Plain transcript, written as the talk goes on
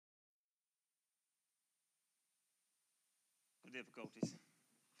difficulties.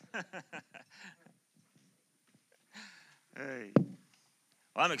 Hey,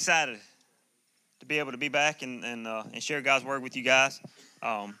 well, I'm excited to be able to be back and share God's word with you guys.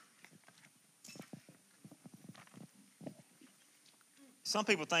 Some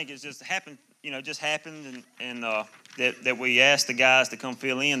people think it's just happened, just happened, and that we asked the guys to come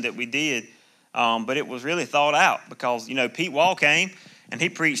fill in, that we did, but it was really thought out because Pete Wall came. And he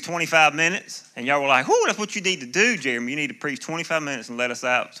preached 25 minutes, and y'all were like, "Whoo, that's what you need to do, Jeremy. You need to preach 25 minutes and let us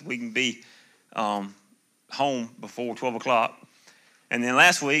out so we can be home before 12 o'clock." And then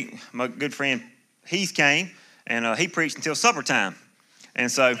last week, my good friend Heath came, and he preached until supper time.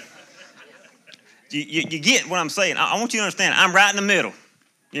 And so you get what I'm saying. I want you to understand, I'm right in the middle.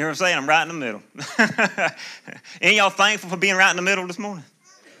 You know what I'm saying? I'm right in the middle. Ain't y'all thankful for being right in the middle this morning?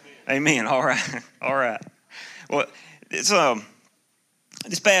 Amen. All right. All right. Well, it's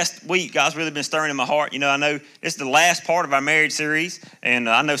this past week, God's really been stirring in my heart. I know this is the last part of our marriage series, and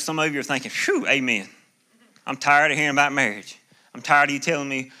I know some of you are thinking, "Phew, amen. I'm tired of hearing about marriage. I'm tired of you telling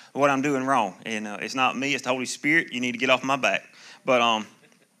me what I'm doing wrong." And it's not me, it's the Holy Spirit. You need to get off my back. But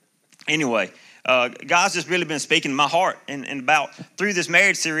anyway, God's just really been speaking to my heart and about through this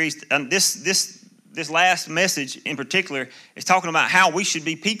marriage series. And this last message in particular is talking about how we should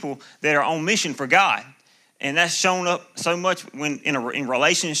be people that are on mission for God. And that's shown up so much when in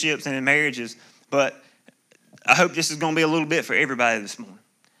relationships and in marriages. But I hope this is going to be a little bit for everybody this morning.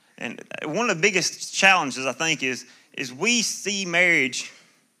 And one of the biggest challenges, I think, is we see marriage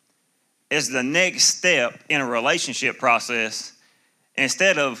as the next step in a relationship process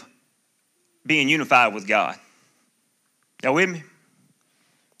instead of being unified with God. Y'all with me?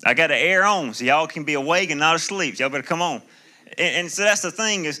 I got the air on so y'all can be awake and not asleep. Y'all better come on. And so that's the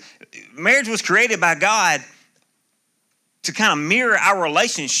thing is marriage was created by God to kind of mirror our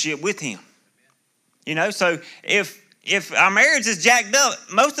relationship with him. So if our marriage is jacked up,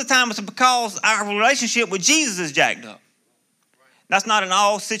 most of the time it's because our relationship with Jesus is jacked up. That's not in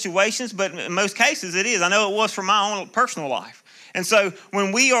all situations, but in most cases it is. I know it was for my own personal life. And so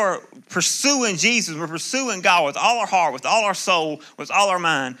when we are pursuing Jesus, we're pursuing God with all our heart, with all our soul, with all our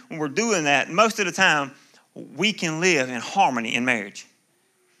mind, when we're doing that, most of the time, we can live in harmony in marriage.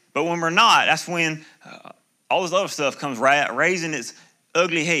 But when we're not, that's when all this other stuff comes raising its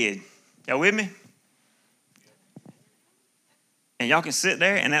ugly head. Y'all with me? And y'all can sit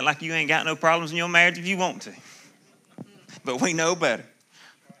there and act like you ain't got no problems in your marriage if you want to. But we know better.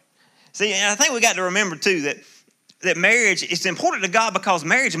 See, and I think we got to remember too that marriage is important to God because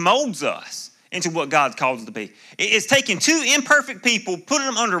marriage molds us into what God calls us to be. It's taking two imperfect people, putting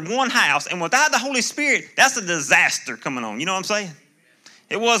them under one house, and without the Holy Spirit, that's a disaster coming on. You know what I'm saying?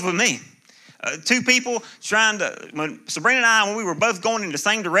 It was with me. Two people when Sabrina and I, when we were both going in the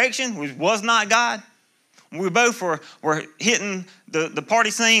same direction, which was not God, when we both were hitting the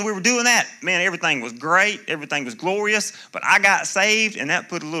party scene, we were doing that. Man, everything was great. Everything was glorious. But I got saved, and that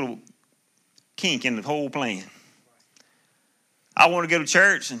put a little kink in the whole plan. I wanted to go to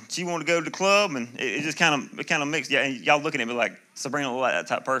church, and she wanted to go to the club, and it just kind of mixed. Yeah, y'all looking at me like Sabrina looked like that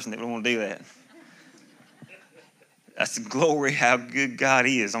type of person that would want to do that. That's the glory how good God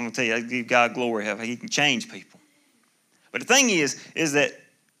is. I'm gonna tell you, I give God glory how He can change people. But the thing is that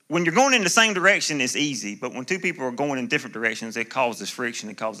when you're going in the same direction, it's easy. But when two people are going in different directions, it causes friction,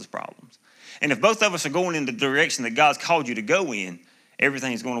 it causes problems. And if both of us are going in the direction that God's called you to go in,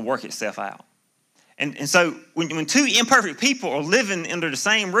 everything's going to work itself out. And so when two imperfect people are living under the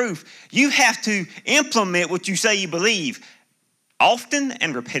same roof, you have to implement what you say you believe often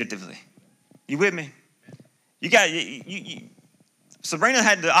and repetitively. You with me? Sabrina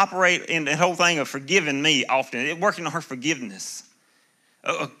had to operate in the whole thing of forgiving me often, working on her forgiveness.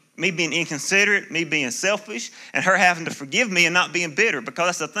 Me being inconsiderate, me being selfish, and her having to forgive me and not being bitter. Because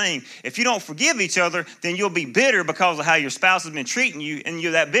that's the thing. If you don't forgive each other, then you'll be bitter because of how your spouse has been treating you, and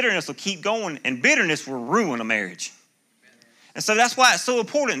that bitterness will keep going, and bitterness will ruin a marriage. And so that's why it's so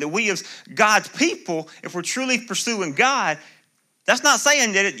important that we as God's people, if we're truly pursuing God, that's not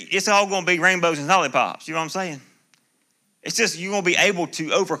saying that it's all going to be rainbows and lollipops. You know what I'm saying? It's just you're going to be able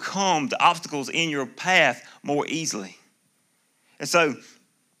to overcome the obstacles in your path more easily. And so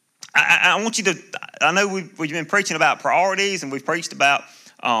I want you to, I know we've been preaching about priorities, and we've preached about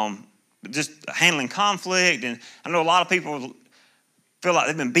just handling conflict. And I know a lot of people feel like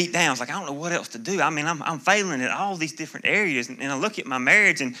they've been beat down. It's like, I don't know what else to do. I mean, I'm failing at all these different areas. And I look at my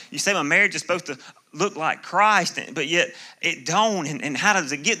marriage, and you say my marriage is supposed to look like Christ, but yet it don't. And how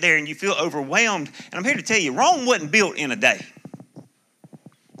does it get there? And you feel overwhelmed. And I'm here to tell you, Rome wasn't built in a day.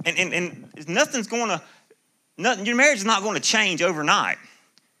 And your marriage is not going to change overnight.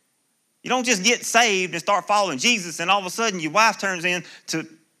 You don't just get saved and start following Jesus and all of a sudden your wife turns into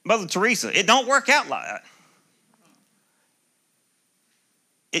Mother Teresa. It don't work out like that.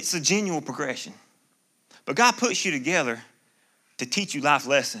 It's a genuine progression. But God puts you together to teach you life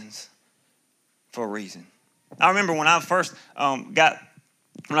lessons for a reason. I remember when I first got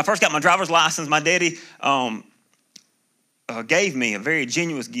my driver's license, my daddy gave me a very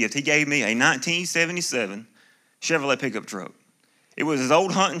generous gift. He gave me a 1977 Chevrolet pickup truck. It was his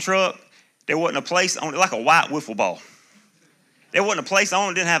old hunting truck. There wasn't a place on it, like a white wiffle ball. There wasn't a place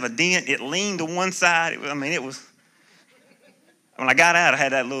on it, didn't have a dent. It leaned to one side. It was, when I got out, I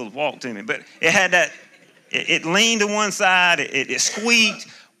had that little walk to me. But it had that, it leaned to one side. It squeaked.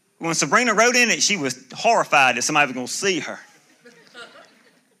 When Sabrina rode in it, she was horrified that somebody was going to see her.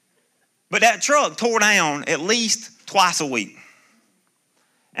 But that truck tore down at least twice a week.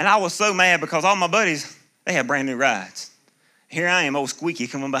 And I was so mad because all my buddies, they had brand new rides. Here I am, old squeaky,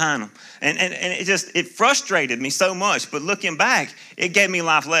 coming behind them. And it frustrated me so much. But looking back, it gave me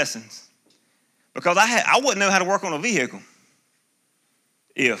life lessons. Because I wouldn't know how to work on a vehicle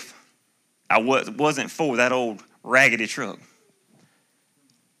if I wasn't for that old raggedy truck.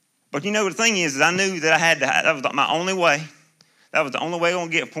 But you know, the thing is I knew that that was my only way. That was the only way I was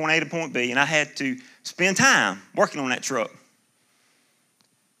going to get from point A to point B. And I had to spend time working on that truck.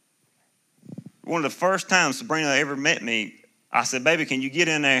 One of the first times Sabrina ever met me, I said, baby, can you get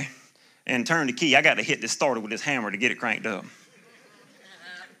in there and turn the key? I got to hit this starter with this hammer to get it cranked up.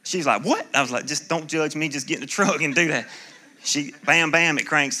 She's like, what? I was like, just don't judge me. Just get in the truck and do that. She, bam, bam, it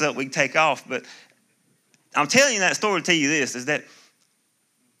cranks up. We can take off. But I'm telling you that story to tell you this, is that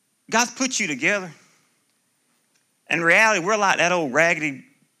God's put you together. And in reality, we're like that old raggedy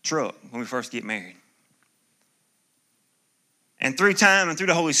truck when we first get married. And through time and through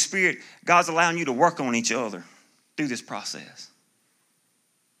the Holy Spirit, God's allowing you to work on each other through this process.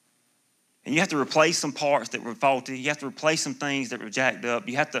 And you have to replace some parts that were faulty. You have to replace some things that were jacked up.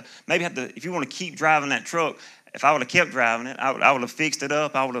 You have to, if you want to keep driving that truck, if I would have kept driving it, I would have fixed it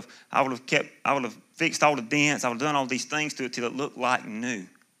up. I would have fixed all the dents. I would have done all these things to it till it looked like new.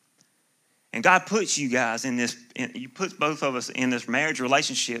 And God puts you guys you put both of us in this marriage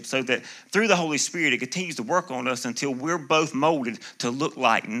relationship so that through the Holy Spirit, it continues to work on us until we're both molded to look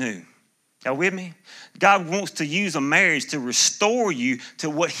like new. Y'all with me? God wants to use a marriage to restore you to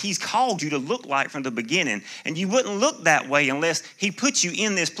what he's called you to look like from the beginning. And you wouldn't look that way unless he put you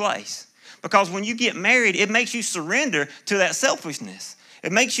in this place. Because when you get married, it makes you surrender to that selfishness.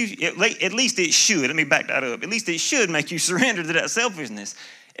 It makes you, at least it should, let me back that up. At least it should make you surrender to that selfishness.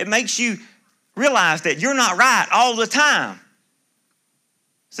 It makes you realize that you're not right all the time.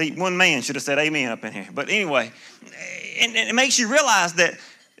 See, one man should have said amen up in here. But anyway, and it makes you realize that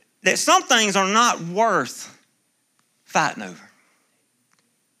some things are not worth fighting over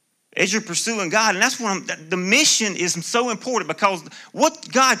as you're pursuing God. And that's what the mission is so important, because what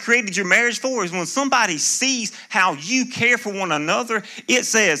God created your marriage for is when somebody sees how you care for one another, it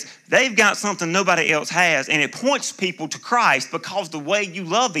says they've got something nobody else has, and it points people to Christ because the way you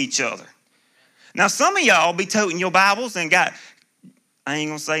love each other. Now, some of y'all be toting your Bibles and I ain't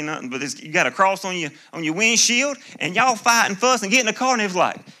gonna say nothing, but you got a cross on your windshield, and y'all fight and fuss and get in the car, and it's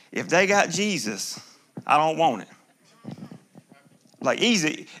like, if they got Jesus, I don't want it. Like,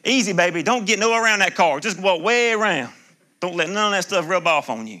 easy, baby. Don't get nowhere around that car. Just walk way around. Don't let none of that stuff rub off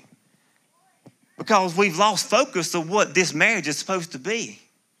on you. Because we've lost focus of what this marriage is supposed to be.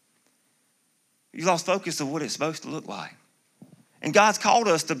 You've lost focus of what it's supposed to look like. And God's called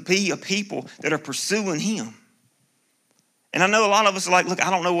us to be a people that are pursuing him. And I know a lot of us are like, look, I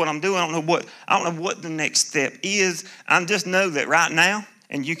don't know what I'm doing. I don't know what the next step is. I just know that right now,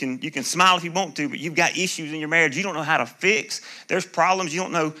 and you can smile if you want to, but you've got issues in your marriage you don't know how to fix. There's problems you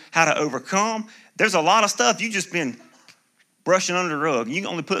don't know how to overcome. There's a lot of stuff you've just been brushing under the rug. You can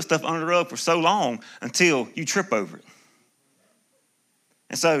only put stuff under the rug for so long until you trip over it.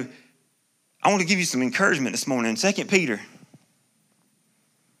 And so I want to give you some encouragement this morning. 2 Peter,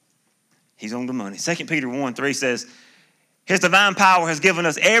 he's on the money. 2 Peter 1:3 says, his divine power has given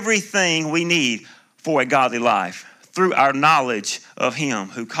us everything we need for a godly life through our knowledge of him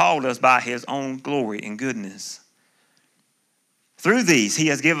who called us by his own glory and goodness. Through these, he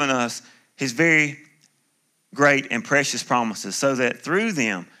has given us his very great and precious promises, so that through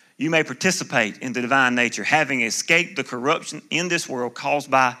them you may participate in the divine nature, having escaped the corruption in this world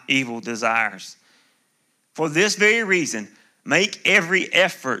caused by evil desires. For this very reason, make every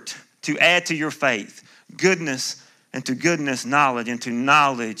effort to add to your faith goodness, and to goodness knowledge, and to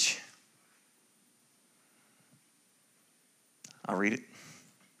knowledge, I'll read it.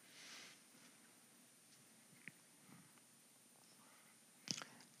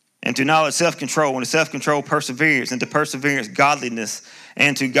 and to knowledge self-control, and to self-control perseverance, and to perseverance godliness,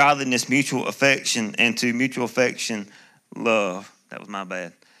 and to godliness mutual affection, and to mutual affection love. That was my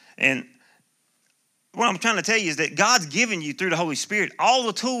bad. And what I'm trying to tell you is that God's given you through the Holy Spirit all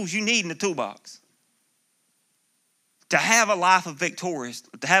the tools you need in the toolbox to have a life of victorious,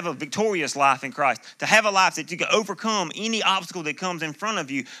 to have a victorious life in Christ, to have a life that you can overcome any obstacle that comes in front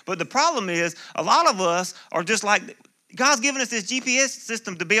of you. But the problem is, a lot of us are just like, God's given us this GPS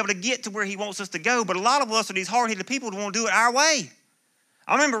system to be able to get to where he wants us to go, but a lot of us are these hard-headed people that want to do it our way.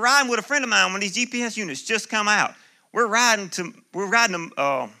 I remember riding with a friend of mine when these GPS units just come out. We're riding to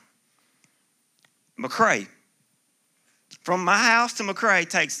McRae. From my house to McRae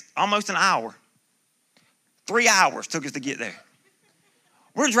takes almost an hour. 3 hours took us to get there.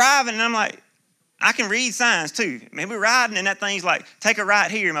 We're driving, and I'm like, I can read signs too. Man, we're riding, and that thing's like, take a right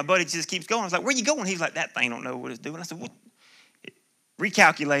here. And my buddy just keeps going. I was like, where you going? He's like, that thing don't know what it's doing. I said, what?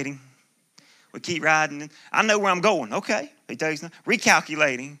 Recalculating. We keep riding. I know where I'm going. Okay. He tells me,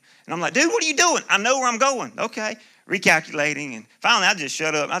 recalculating. And I'm like, dude, what are you doing? I know where I'm going. Okay. Recalculating. And finally, I just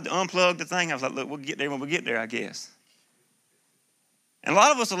shut up. I unplugged the thing. I was like, look, we'll get there when we get there, I guess. And a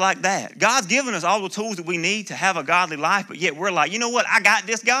lot of us are like that. God's given us all the tools that we need to have a godly life, but yet we're like, you know what? I got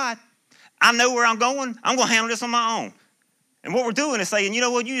this, God. I know where I'm going. I'm going to handle this on my own. And what we're doing is saying, you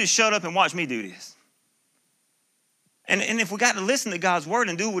know what? You just shut up and watch me do this. And if we got to listen to God's word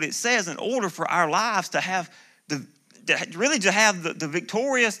and do what it says in order for our lives to have the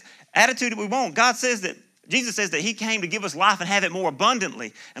victorious attitude that we want. Jesus says that he came to give us life and have it more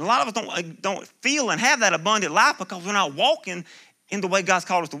abundantly. And a lot of us don't feel and have that abundant life because we're not walking in the way God's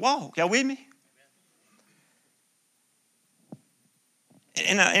called us to walk. Y'all with me?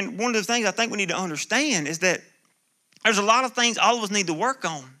 And one of the things I think we need to understand is that there's a lot of things all of us need to work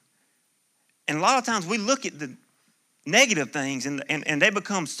on. And a lot of times we look at the negative things and they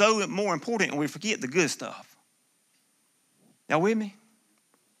become so more important and we forget the good stuff. Y'all with me?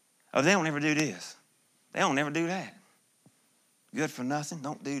 Oh, they don't ever do this. They don't ever do that. Good for nothing.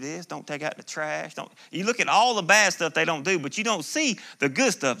 Don't do this. Don't take out the trash. You look at all the bad stuff they don't do, but you don't see the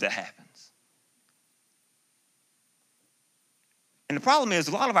good stuff that happens. And the problem is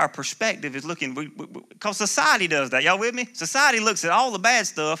a lot of our perspective is looking, because society does that. Y'all with me? Society looks at all the bad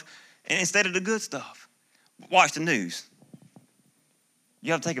stuff instead of the good stuff. Watch the news.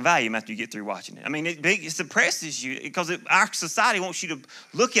 You have to take a Valium after you get through watching it. I mean, it suppresses you because our society wants you to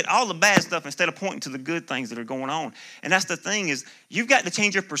look at all the bad stuff instead of pointing to the good things that are going on. And that's the thing is you've got to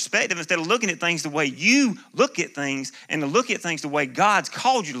change your perspective instead of looking at things the way you look at things and to look at things the way God's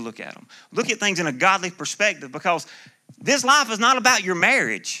called you to look at them. Look at things in a godly perspective because this life is not about your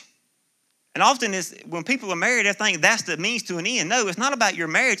marriage. And often when people are married, they think that's the means to an end. No, it's not about your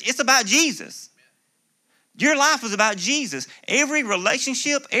marriage. It's about Jesus. Your life is about Jesus. Every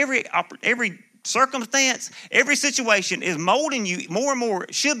relationship, every circumstance, every situation is molding you more and more,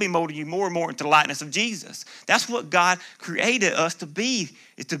 should be molding you more and more into the likeness of Jesus. That's what God created us to be,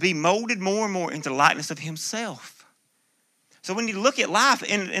 is to be molded more and more into the likeness of himself. So when you look at life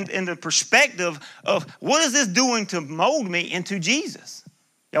in the perspective of what is this doing to mold me into Jesus?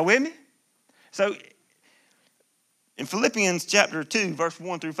 Y'all with me? So in Philippians chapter 2, verse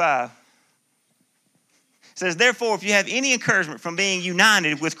 1 through 5, it says, therefore, if you have any encouragement from being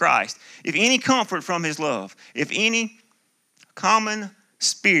united with Christ, if any comfort from his love, if any common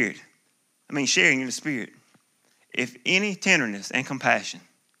spirit, sharing in the spirit, if any tenderness and compassion,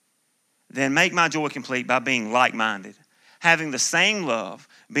 then make my joy complete by being like-minded, having the same love,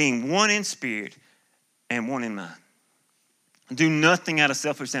 being one in spirit and one in mind. Do nothing out of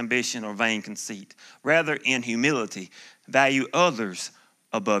selfish ambition or vain conceit. Rather, in humility, value others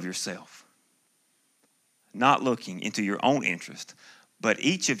above yourself, not looking into your own interest, but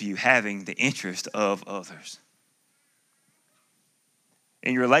each of you having the interest of others.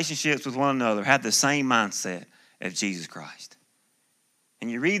 In your relationships with one another, have the same mindset as Jesus Christ. And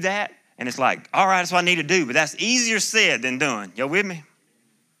you read that, and it's like, all right, that's what I need to do, but that's easier said than done. Y'all with me?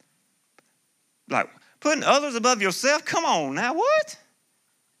 Like, putting others above yourself? Come on now, what?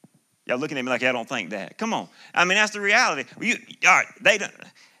 Y'all looking at me like I don't think that. Come on. That's the reality. All right,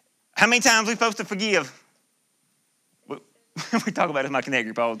 how many times are we supposed to forgive? We talk about it in my Connect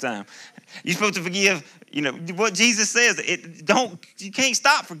group all the time. You're supposed to forgive, what Jesus says. You can't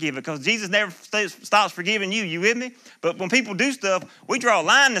stop forgiving because Jesus never stops forgiving you. You with me? But when people do stuff, we draw a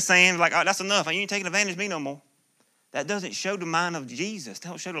line in the sand like, oh, that's enough. You ain't taking advantage of me no more. That doesn't show the mind of Jesus. That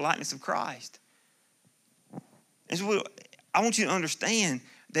don't show the likeness of Christ. And so I want you to understand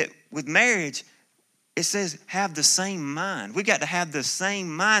that with marriage, it says have the same mind. We got to have the same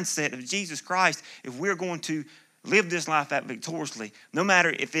mindset of Jesus Christ if we're going to live this life out victoriously. No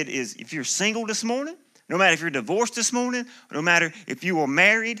matter if you're single this morning, no matter if you're divorced this morning, no matter if you are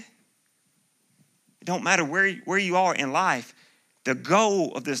married, it don't matter where you are in life. The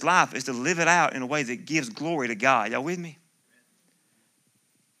goal of this life is to live it out in a way that gives glory to God. Y'all with me?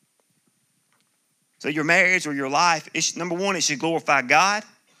 So your marriage or your life, number one, it should glorify God.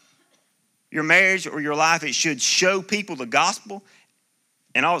 Your marriage or your life, it should show people the gospel.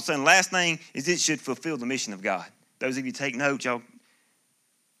 And all of a sudden, last thing is it should fulfill the mission of God. Those of you take notes, y'all,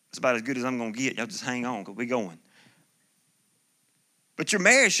 it's about as good as I'm going to get. Y'all just hang on because we're going. But your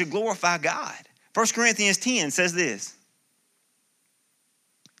marriage should glorify God. 1 Corinthians 10 says this.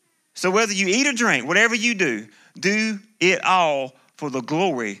 So whether you eat or drink, whatever you do it all for the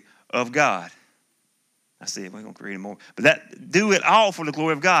glory of God. I see it. We're going to read it more. But do it all for the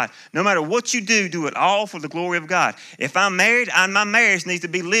glory of God. No matter what you do it all for the glory of God. If I'm married, my marriage needs to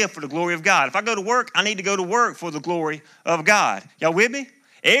be lived for the glory of God. If I go to work, I need to go to work for the glory of God. Y'all with me?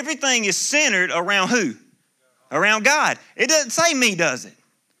 Everything is centered around who? Around God. It doesn't say me, does it?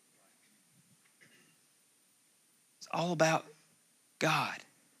 It's all about God.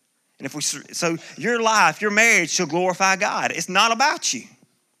 And so your life, your marriage should glorify God. It's not about you.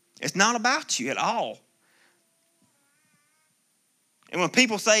 It's not about you at all. And when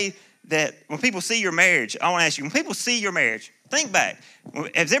people see your marriage, I want to ask you, when people see your marriage, think back.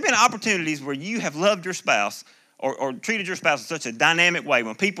 Has there been opportunities where you have loved your spouse or treated your spouse in such a dynamic way?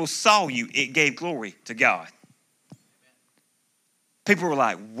 When people saw you, it gave glory to God. People were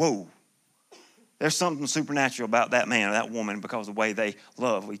like, whoa, there's something supernatural about that man or that woman because of the way they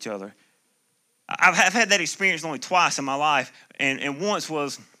love each other. I've had that experience only twice in my life. And once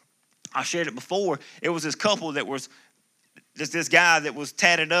was, I shared it before, it was this couple that was, just this guy that was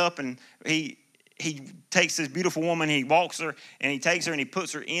tatted up, and he takes this beautiful woman, he walks her, and he takes her and he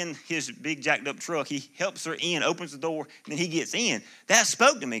puts her in his big jacked up truck. He helps her in, opens the door, and then he gets in. That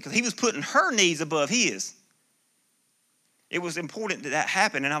spoke to me because he was putting her needs above his. It was important that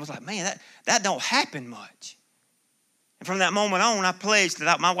happened, and I was like, man, that don't happen much. And from that moment on, I pledged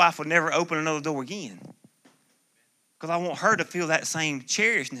that my wife would never open another door again. Because I want her to feel that same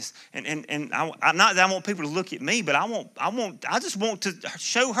cherishedness, and not that I want people to look at me, but I just want to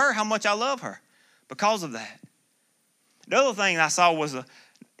show her how much I love her because of that. The other thing I saw was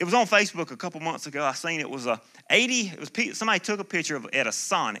it was on Facebook a couple months ago. I seen it was somebody took a picture at a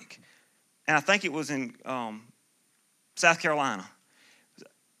Sonic, and I think it was in South Carolina.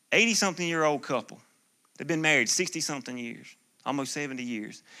 80-something-year-old couple. They've been married 60-something years, almost 70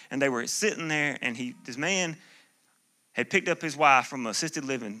 years, and they were sitting there, and this man had picked up his wife from an assisted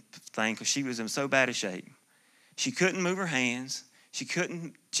living thing because she was in so bad a shape. She couldn't move her hands. She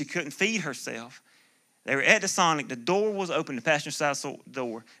couldn't feed herself. They were at the Sonic. The door was open, the passenger side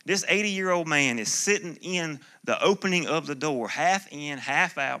door. This 80-year-old man is sitting in the opening of the door, half in,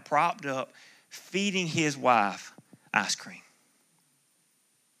 half out, propped up, feeding his wife ice cream.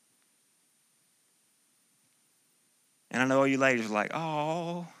 And I know all you ladies are like,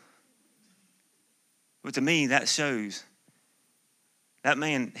 oh. But to me, that shows that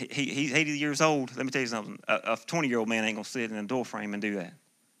man, he's 80 years old. Let me tell you something. A 20-year-old man ain't going to sit in a door frame and do that.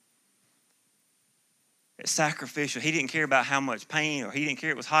 It's sacrificial. He didn't care about how much pain, or he didn't care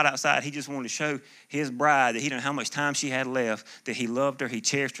it was hot outside. He just wanted to show his bride that he didn't know how much time she had left, that he loved her, he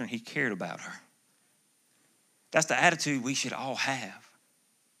cherished her, and he cared about her. That's the attitude we should all have.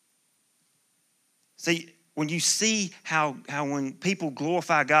 See, when you see how when people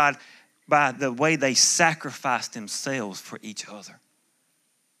glorify God by the way they sacrifice themselves for each other.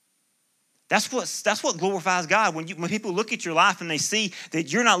 That's what glorifies God. When people look at your life and they see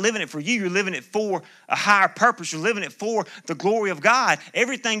that you're not living it for you, you're living it for a higher purpose, you're living it for the glory of God.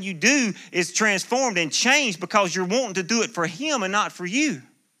 Everything you do is transformed and changed because you're wanting to do it for Him and not for you.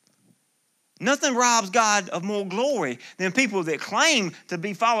 Nothing robs God of more glory than people that claim to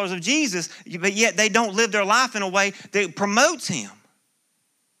be followers of Jesus, but yet they don't live their life in a way that promotes Him.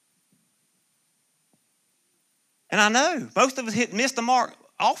 And I know most of us miss the mark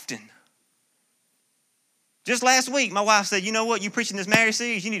often. Just last week, my wife said, you know what, you preaching this marriage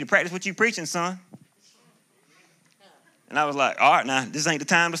series, you need to practice what you preaching, son. And I was like, all right, now, this ain't the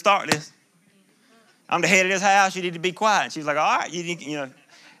time to start this. I'm the head of this house, you need to be quiet. And she was like, all right, you know,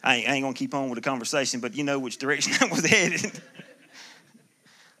 I ain't going to keep on with the conversation, but you know which direction I was headed.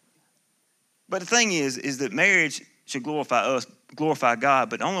 But the thing is that marriage should glorify us, glorify God,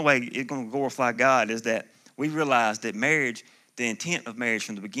 but the only way it's going to glorify God is that we realize that marriage, the intent of marriage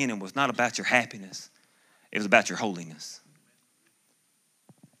from the beginning was not about your happiness. It was about your holiness.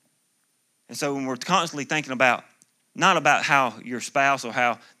 And so when we're constantly thinking about Not about how your spouse or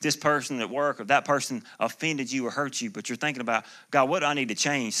how this person at work or that person offended you or hurt you, but you're thinking about, God, what do I need to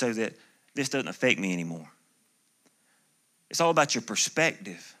change so that this doesn't affect me anymore? It's all about your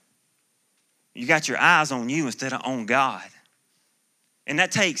perspective. You got your eyes on you instead of on God. And I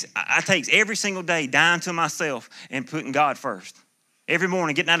takes every single day dying to myself and putting God first. Every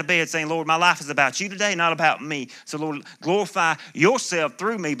morning getting out of bed saying, Lord, my life is about you today, not about me. So Lord, glorify yourself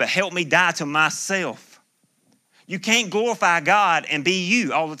through me, but help me die to myself. You can't glorify God and be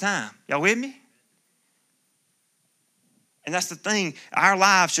you all the time. Y'all with me? And that's the thing. Our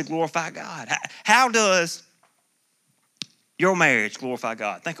lives should glorify God. How does your marriage glorify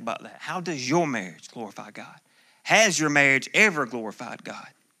God? Think about that. How does your marriage glorify God? Has your marriage ever glorified God?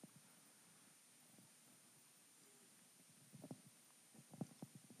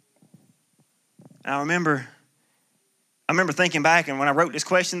 And I remember thinking back, and when I wrote this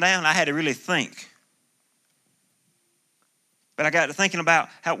question down, I had to really think. But I got to thinking about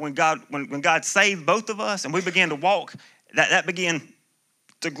how when God saved both of us and we began to walk, that began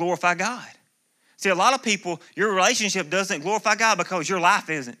to glorify God. See, a lot of people, your relationship doesn't glorify God because your life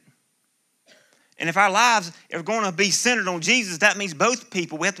isn't. And if our lives are going to be centered on Jesus, that means both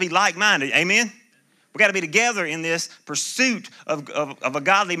people, we have to be like-minded. Amen? We got to be together in this pursuit of a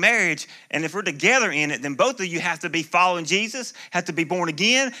godly marriage. And if we're together in it, then both of you have to be following Jesus, have to be born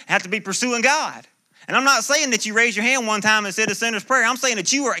again, have to be pursuing God. And I'm not saying that you raise your hand one time and said a sinner's prayer. I'm saying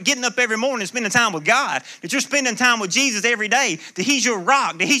that you are getting up every morning and spending time with God, that you're spending time with Jesus every day, that he's your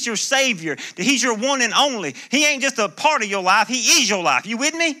rock, that he's your savior, that he's your one and only. He ain't just a part of your life. He is your life. You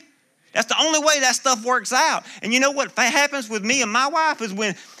with me? That's the only way that stuff works out. And you know what happens with me and my wife is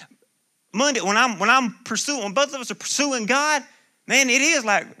when when both of us are pursuing God, man, it's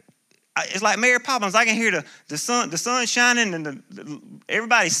like Mary Poppins. I can hear the sun shining and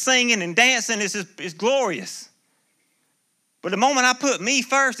everybody singing and dancing. It's glorious. But the moment I put me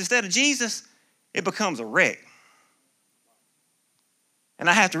first instead of Jesus, it becomes a wreck. And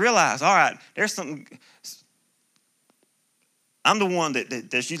I have to realize, all right, there's something. I'm the one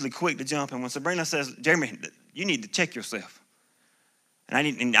that's usually quick to jump. And when Sabrina says, Jeremy, you need to check yourself.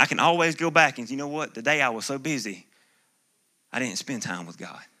 And I can always go back and you know what? The day I was so busy, I didn't spend time with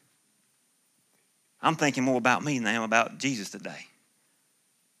God. I'm thinking more about me than I am about Jesus today.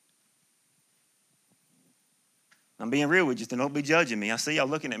 I'm being real with you, so don't be judging me. I see y'all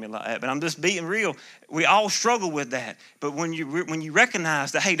looking at me like that, but I'm just being real. We all struggle with that. But when you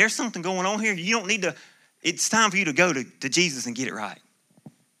recognize that, hey, there's something going on here, you don't need to, it's time for you to go to Jesus and get it right.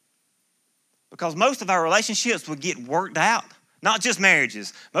 Because most of our relationships will get worked out. Not just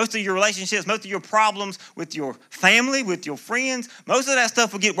marriages. Most of your relationships, most of your problems with your family, with your friends, most of that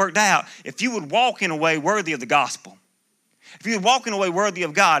stuff will get worked out if you would walk in a way worthy of the gospel. If you would walk in a way worthy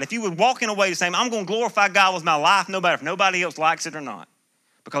of God. If you would walk in a way to say, I'm going to glorify God with my life, no matter if nobody else likes it or not.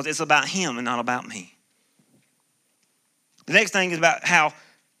 Because it's about him and not about me. The next thing is about how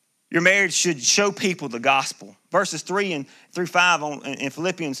your marriage should show people the gospel. Verses 3 through 5 in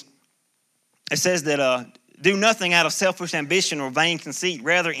Philippians, it says that do nothing out of selfish ambition or vain conceit.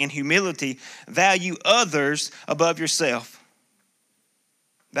 Rather, in humility, value others above yourself.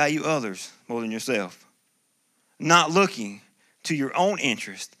 Value others more than yourself. Not looking to your own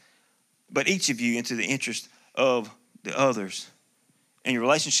interest, but each of you into the interest of the others. And your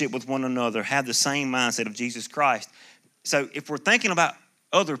relationship with one another, have the same mindset of Jesus Christ. So if we're thinking about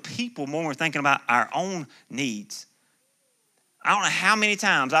other people more than we're thinking about our own needs, I don't know how many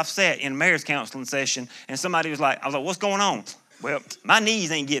times I've sat in a marriage counseling session and somebody was like, what's going on? Well, my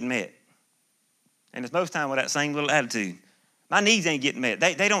needs ain't getting met. And it's most time with that same little attitude. My needs ain't getting met.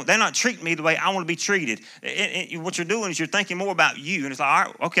 They're not treating me the way I want to be treated. And what you're doing is you're thinking more about you. And it's like,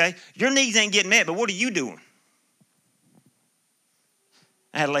 all right, okay, your needs ain't getting met, but what are you doing?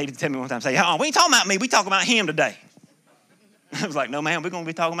 I had a lady tell me one time, say, we ain't talking about me, we talking about him today. I was like, no, man, we're going to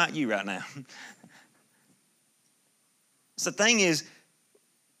be talking about you right now. So the thing is,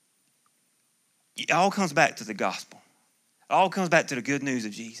 it all comes back to the gospel. It all comes back to the good news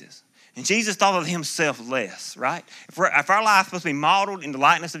of Jesus. And Jesus thought of himself less, right? If our life is supposed to be modeled in the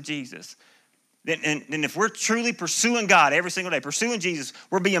likeness of Jesus, then if we're truly pursuing God every single day, pursuing Jesus,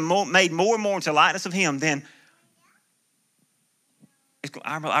 we're being made more and more into the likeness of him, then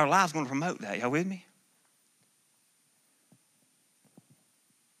our life's going to promote that. Y'all with me?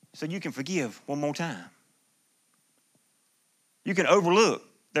 So you can forgive one more time. You can overlook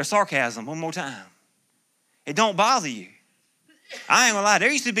their sarcasm one more time. It don't bother you. I ain't gonna lie.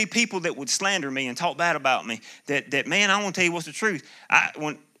 There used to be people that would slander me and talk bad about me. That man, I want to tell you what's the truth. I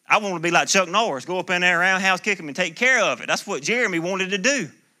want to be like Chuck Norris, go up in there, roundhouse kick him and take care of it. That's what Jeremy wanted to do.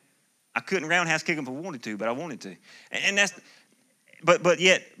 I couldn't roundhouse kick them if I wanted to, but I wanted to. And that's, but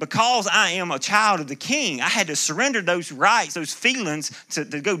yet, because I am a child of the King, I had to surrender those rights, those feelings to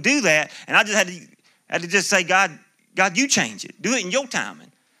go do that. And I just had to just say, God, you change it. Do it in your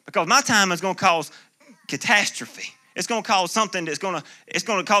timing. Because my timing is going to cause catastrophe. It's going to cause something it's going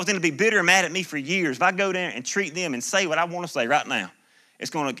to cause them to be bitter and mad at me for years. If I go there and treat them and say what I want to say right now, it's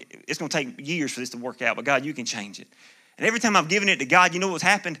going to take years for this to work out. But God, you can change it. And every time I've given it to God, you know what's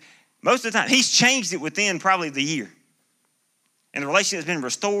happened? Most of the time, he's changed it within probably the year. And the relationship's been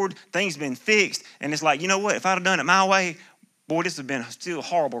restored, things been fixed, and it's like, you know what? If I'd have done it my way, boy, this would have been still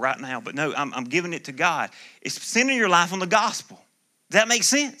horrible right now. But no, I'm giving it to God. It's centering your life on the gospel. Does that make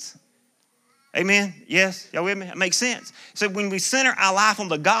sense? Amen? Yes? Y'all with me? It makes sense. So when we center our life on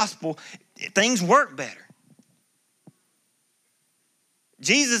the gospel, things work better.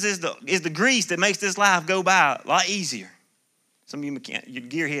 Jesus is the grease that makes this life go by a lot easier. Some of you your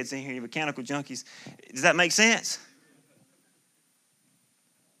gearheads in here, you mechanical junkies. Does that make sense?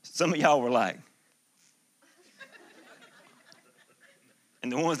 Some of y'all were like.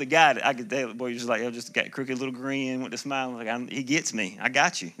 And the ones that got it, I could tell, boy, you're just like, just got a crooked little grin, went to smile. Like, he gets me. I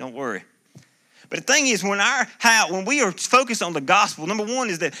got you. Don't worry. But the thing is, when we are focused on the gospel, number one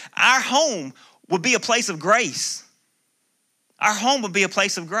is that our home would be a place of grace. Our home would be a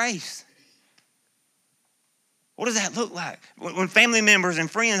place of grace. What does that look like? When family members and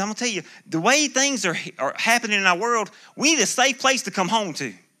friends, I'm going to tell you, the way things are happening in our world, we need a safe place to come home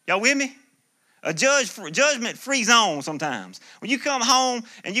to. Y'all with me? A judgment-free zone sometimes. When you come home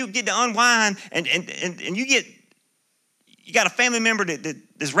and you get to unwind and you got a family member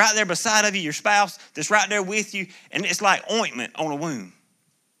that's right there beside of you, your spouse that's right there with you, and it's like ointment on a wound.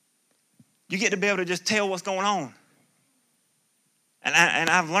 You get to be able to just tell what's going on. And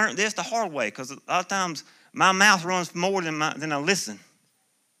I've learned this the hard way because a lot of times my mouth runs more than I listen.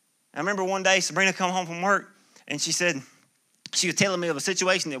 I remember one day Sabrina come home from work and she said, she was telling me of a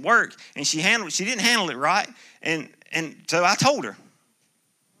situation at work and she didn't handle it right. And so I told her.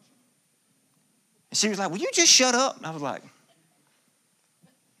 And she was like, will you just shut up? And I was like,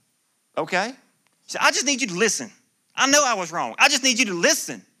 okay. She said, I just need you to listen. I know I was wrong. I just need you to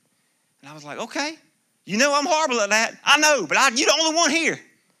listen. And I was like, okay. You know I'm horrible at that. I know, but you're the only one here.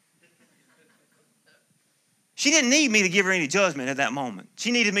 She didn't need me to give her any judgment at that moment.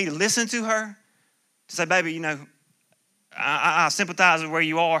 She needed me to listen to her, to say, baby, you know, I sympathize with where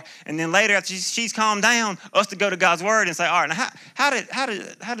you are. And then later, after she's calmed down, us to go to God's word and say, all right, now how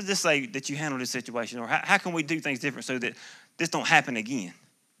did this say that you handled this situation? Or how can we do things different so that this don't happen again?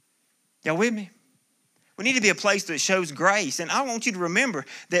 Y'all with me? We need to be a place that shows grace. And I want you to remember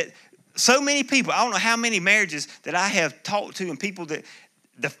that so many people, I don't know how many marriages that I have talked to and people that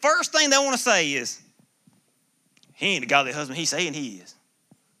the first thing they want to say is, he ain't the godly husband he's saying he is.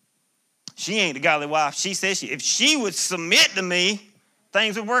 She ain't the godly wife she says she. If she would submit to me,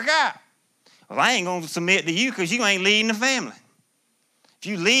 things would work out. Well, I ain't going to submit to you because you ain't leading the family. If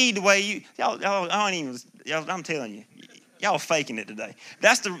you lead the way you, I'm telling you, y'all faking it today.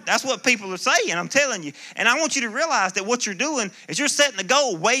 That's what people are saying, I'm telling you. And I want you to realize that what you're doing is you're setting the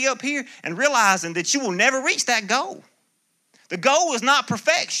goal way up here and realizing that you will never reach that goal. The goal is not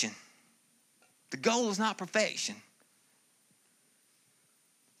perfection. The goal is not perfection.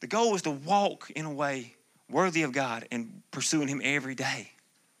 The goal is to walk in a way worthy of God and pursuing him every day.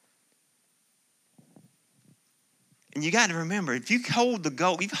 And you got to remember, if you hold the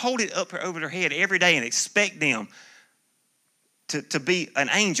goal, you hold it up over their head every day and expect them to be an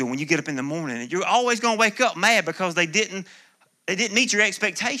angel when you get up in the morning, and you're always going to wake up mad because they didn't meet your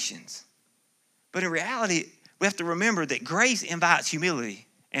expectations. But in reality, we have to remember that grace invites humility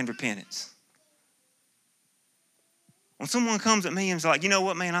and repentance. When someone comes at me and is like, you know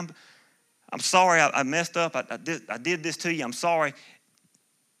what, man, I'm sorry, I messed up, I did this to you, I'm sorry.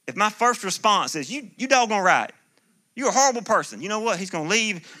 If my first response is, you doggone right, you're a horrible person, you know what, he's going to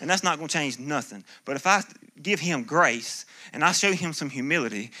leave and that's not going to change nothing. But if I give him grace and I show him some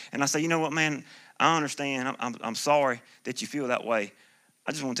humility and I say, you know what, man, I understand, I'm sorry that you feel that way.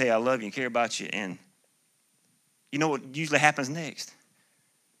 I just want to tell you I love you and care about you. And you know what usually happens next?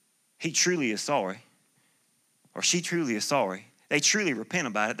 He truly is sorry. Or she truly is sorry. They truly repent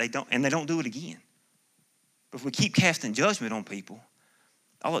about it. They don't do it again. But if we keep casting judgment on people,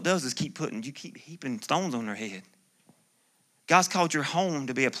 all it does is keep heaping stones on their head. God's called your home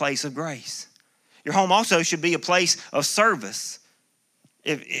to be a place of grace. Your home also should be a place of service.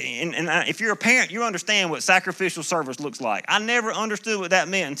 If you're a parent, you understand what sacrificial service looks like. I never understood what that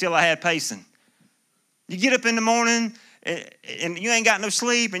meant until I had Payson. You get up in the morning, and you ain't got no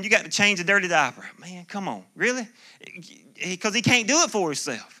sleep, and you got to change a dirty diaper. Man, come on, really? Because he can't do it for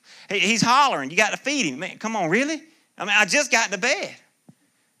himself. He's hollering. You got to feed him. Man, come on, really? I mean, I just got to bed.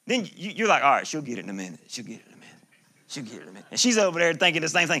 Then you're like, all right, she'll get it in a minute. She'll get it in a minute. She'll get it in a minute. And she's over there thinking the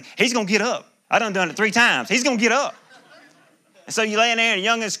same thing. He's going to get up. I done it 3 times. He's going to get up. And so you laying there and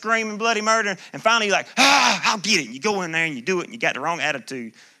young and screaming, bloody murder. And finally you're like, I'll get it. And you go in there and you do it and you got the wrong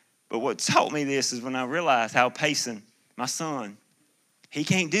attitude. But what taught me this is when I realized how Payson, my son, he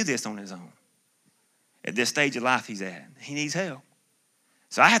can't do this on his own. At this stage of life he's at, he needs help.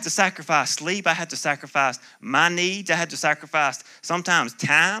 So I had to sacrifice sleep. I had to sacrifice my needs. I had to sacrifice sometimes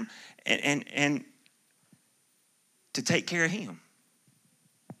time and to take care of him.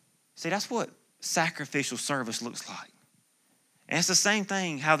 See, that's what sacrificial service looks like. And it's the same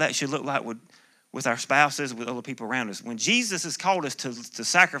thing how that should look like with our spouses, with other people around us. When Jesus has called us to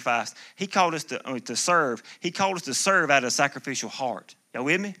sacrifice, he called us to serve. He called us to serve out of a sacrificial heart. Y'all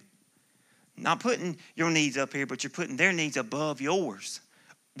with me? Not putting your needs up here, but you're putting their needs above yours.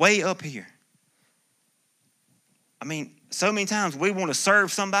 Way up here. I mean, so many times we want to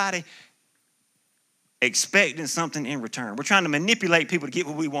serve somebody expecting something in return. We're trying to manipulate people to get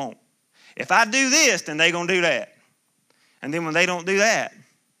what we want. If I do this, then they're going to do that. And then when they don't do that,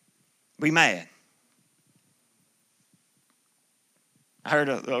 we mad. I heard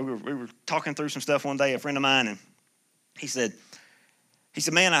we were talking through some stuff one day, a friend of mine, and he said,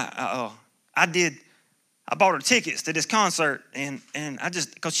 man, I bought her tickets to this concert, and I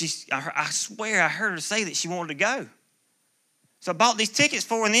just, because I swear I heard her say that she wanted to go. So I bought these tickets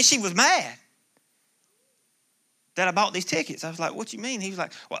for her, and then she was mad that I bought these tickets. I was like, what you mean? He was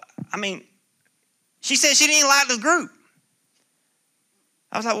like, well, I mean, she said she didn't like the group.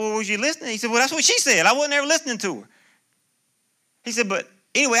 I was like, well, was you listening? He said, well, that's what she said. I wasn't ever listening to her. He said, but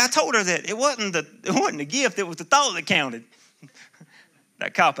anyway, I told her that it wasn't the gift, it was the thought that counted.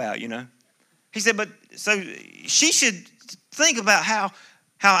 That cop-out, you know. He said, but so she should think about how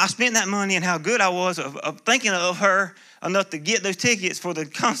I spent that money and how good I was of thinking of her enough to get those tickets for the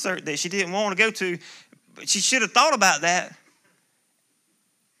concert that she didn't want to go to. But she should have thought about that.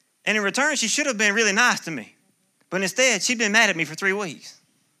 And in return, she should have been really nice to me. But instead, she'd been mad at me for 3 weeks.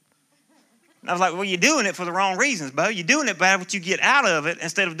 And I was like, well, you're doing it for the wrong reasons, Bo. You're doing it by what you get out of it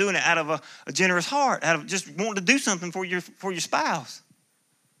instead of doing it out of a generous heart, out of just wanting to do something for your spouse.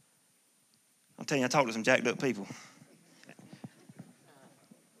 I'm telling you, I talk to some jacked up people.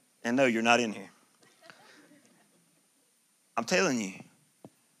 And no, you're not in here. I'm telling you,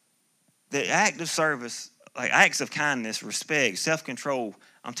 the act of service, like acts of kindness, respect, self-control,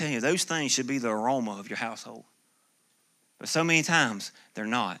 I'm telling you, those things should be the aroma of your household. But so many times, they're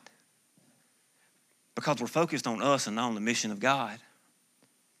not. Because we're focused on us and not on the mission of God.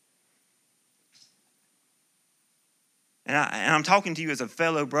 And I'm talking to you as a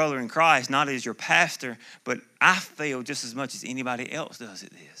fellow brother in Christ, not as your pastor, but I fail just as much as anybody else does at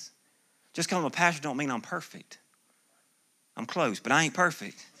this. Just because I'm a pastor don't mean I'm perfect. I'm close, but I ain't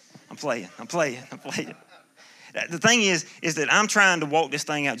perfect. I'm playing. The thing is that I'm trying to walk this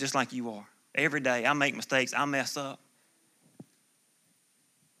thing out just like you are. Every day I make mistakes, I mess up.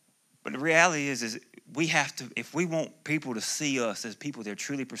 But the reality is we have to, if we want people to see us as people that are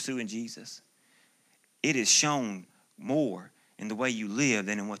truly pursuing Jesus, it is shown more in the way you live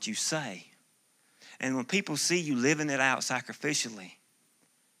than in what you say. And when people see you living it out sacrificially,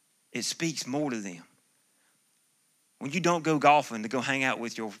 it speaks more to them. When you don't go golfing to go hang out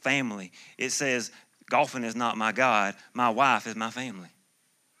with your family, it says, golfing is not my God, my wife is my family.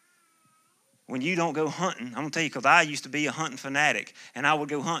 When you don't go hunting, I'm going to tell you, because I used to be a hunting fanatic, and I would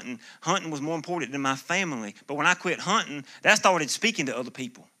go hunting. Hunting was more important than my family. But when I quit hunting, that started speaking to other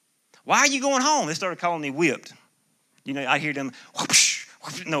people. Why are you going home? They started calling me whipped. You know, I hear them whoosh,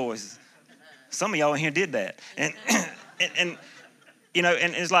 whoosh noises. Some of y'all in here did that. And you know,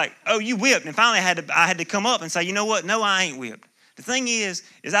 and it's like, oh, you whipped. And finally I had to come up and say, you know what? No, I ain't whipped. The thing is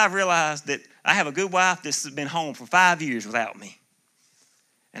I've realized that I have a good wife that's been home for 5 years without me.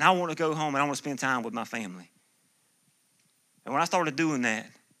 And I want to go home and I want to spend time with my family. And when I started doing that,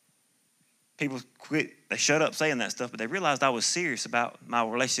 people quit, they shut up saying that stuff, but they realized I was serious about my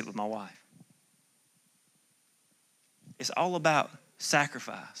relationship with my wife. It's all about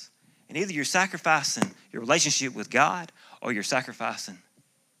sacrifice. And either you're sacrificing your relationship with God or you're sacrificing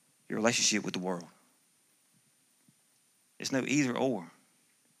your relationship with the world. It's no either or.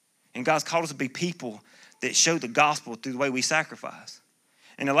 And God's called us to be people that show the gospel through the way we sacrifice.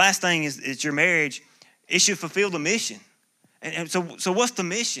 And the last thing is your marriage, it should fulfill the mission. And so what's the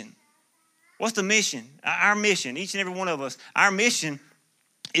mission? What's the mission? Our mission, each and every one of us, our mission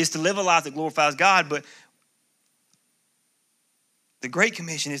is to live a life that glorifies God, but the Great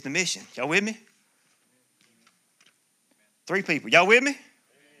Commission is the mission. Y'all with me? 3 people. Y'all with me?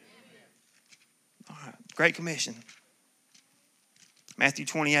 Great Commission. Matthew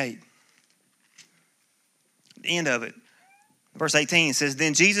 28. The end of it. Verse 18 says,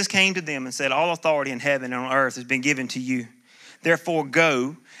 Then Jesus came to them and said, All authority in heaven and on earth has been given to you. Therefore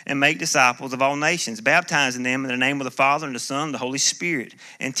go and make disciples of all nations, baptizing them in the name of the Father and the Son and the Holy Spirit,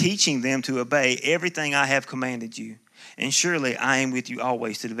 and teaching them to obey everything I have commanded you. And surely I am with you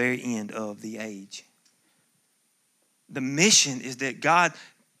always to the very end of the age. The mission is that God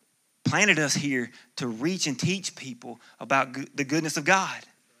planted us here to reach and teach people about the goodness of God.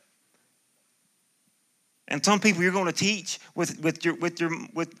 And some people you're going to teach with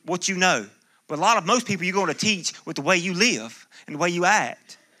what you know. But most people you're going to teach with the way you live and the way you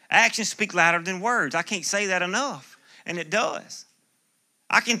act. Actions speak louder than words. I can't say that enough. And it does.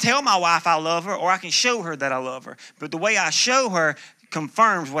 I can tell my wife I love her, or I can show her that I love her. But the way I show her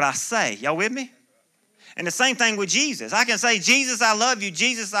confirms what I say. Y'all with me? And the same thing with Jesus. I can say, Jesus, I love you.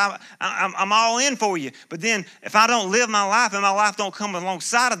 Jesus, I'm all in for you. But then if I don't live my life and my life don't come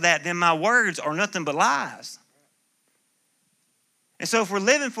alongside of that, then my words are nothing but lies. And so if we're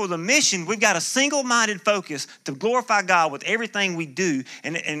living for the mission, we've got a single-minded focus to glorify God with everything we do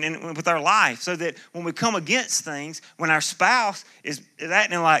and with our life, so that when we come against things, when our spouse is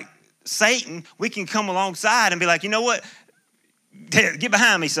acting like Satan, we can come alongside and be like, you know what? Get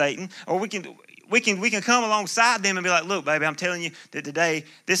behind me, Satan. Or we can come alongside them and be like, look, baby, I'm telling you that today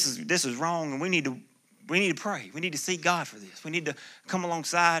this is wrong, and we need to pray. We need to seek God for this. We need to come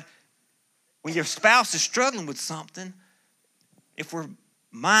alongside. When your spouse is struggling with something, if we're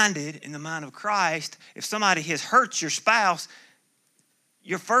minded in the mind of Christ, if somebody has hurt your spouse,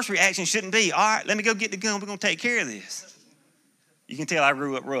 your first reaction shouldn't be, all right, let me go get the gun. We're going to take care of this. You can tell I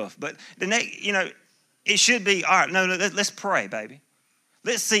grew up rough. But the next, it should be, all right, no, let's pray, baby.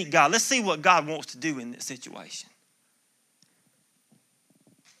 Let's seek God. Let's see what God wants to do in this situation.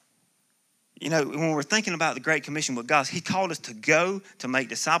 When we're thinking about the Great Commission with God, He called us to go to make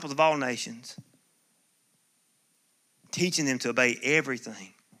disciples of all nations, teaching them to obey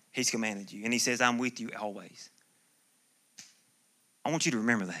everything He's commanded you. And He says, I'm with you always. I want you to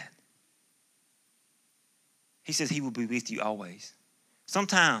remember that. He says He will be with you always.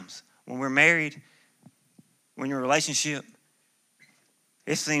 Sometimes when we're married, when you're in a relationship,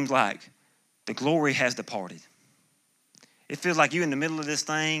 it seems like the glory has departed. It feels like you're in the middle of this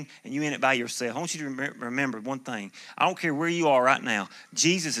thing and you're in it by yourself. I want you to remember one thing. I don't care where you are right now.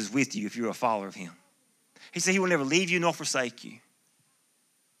 Jesus is with you if you're a follower of Him. He said He will never leave you nor forsake you.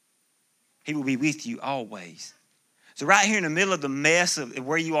 He will be with you always. So right here in the middle of the mess of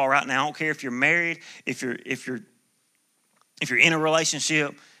where you are right now, I don't care if you're married, if you're in a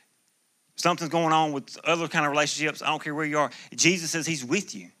relationship, something's going on with other kind of relationships, I don't care where you are. Jesus says He's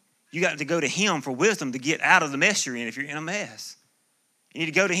with you. You got to go to Him for wisdom to get out of the mess you're in if you're in a mess. You need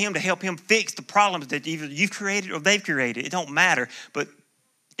to go to Him to help Him fix the problems that either you've created or they've created. It don't matter. But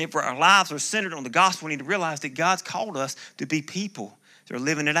if our lives are centered on the gospel, we need to realize that God's called us to be people that are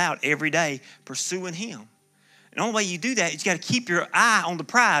living it out every day, pursuing Him. And the only way you do that is you got to keep your eye on the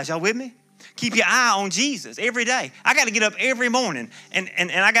prize. Y'all with me? Keep your eye on Jesus every day. I got to get up every morning and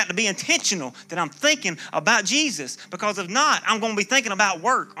I got to be intentional that I'm thinking about Jesus, because if not, I'm going to be thinking about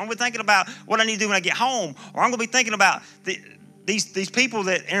work. I'm going to be thinking about what I need to do when I get home, or I'm going to be thinking about these people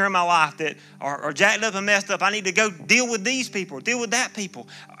that are in my life that are jacked up and messed up. I need to go deal with these people, deal with that people.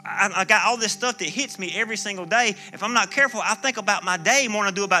 I got all this stuff that hits me every single day. If I'm not careful, I think about my day more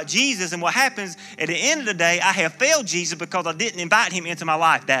than I do about Jesus. And what happens at the end of the day, I have failed Jesus because I didn't invite Him into my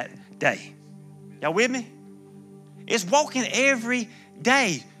life that day. Y'all with me? It's walking every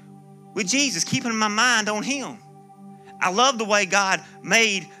day with Jesus, keeping my mind on Him. I love the way God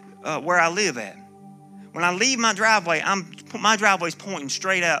made where I live at. When I leave my driveway, my driveway's pointing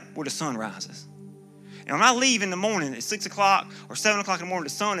straight out where the sun rises. And when I leave in the morning at 6 o'clock or 7 o'clock in the morning, the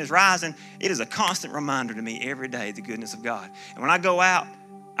sun is rising. It is a constant reminder to me every day the goodness of God. And when I go out,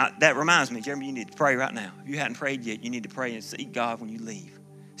 that reminds me, Jeremy, you need to pray right now. If you hadn't prayed yet, you need to pray and seek God when you leave.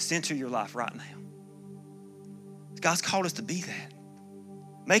 Center your life right now. God's called us to be that.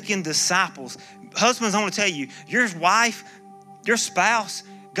 Making disciples. Husbands, I want to tell you, your wife, your spouse,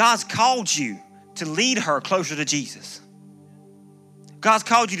 God's called you to lead her closer to Jesus. God's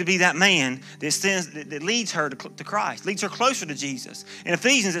called you to be that man that leads her to Christ, leads her closer to Jesus. In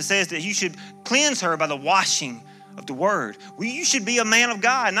Ephesians, it says that you should cleanse her by the washing of the word. Well, you should be a man of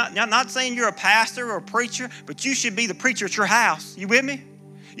God. Not saying you're a pastor or a preacher, but you should be the preacher at your house. You with me?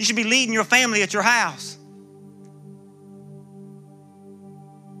 You should be leading your family at your house.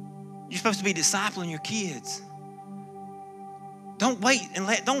 You're supposed to be discipling your kids. Don't wait and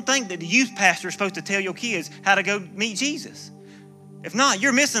don't think that the youth pastor is supposed to tell your kids how to go meet Jesus. If not,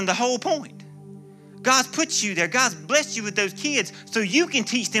 you're missing the whole point. God's put you there. God's blessed you with those kids so you can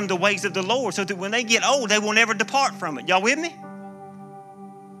teach them the ways of the Lord so that when they get old, they will never depart from it. Y'all with me?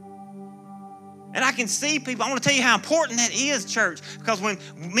 And I can see people, I want to tell you how important that is, church, because when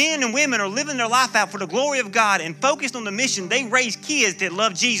men and women are living their life out for the glory of God and focused on the mission, they raise kids that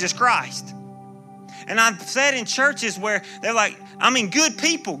love Jesus Christ. And I've sat in churches where they're like, good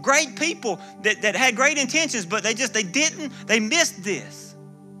people, great people that had great intentions, but they missed this.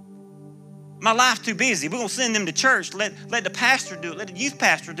 My life's too busy. We're going to send them to church. Let the pastor do it. Let the youth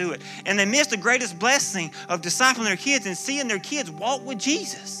pastor do it. And they missed the greatest blessing of discipling their kids and seeing their kids walk with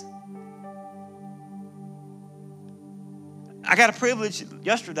Jesus. I got a privilege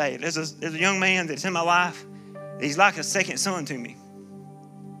yesterday. There's a young man that's in my life. He's like a second son to me.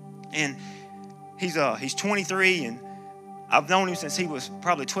 And he's 23, and I've known him since he was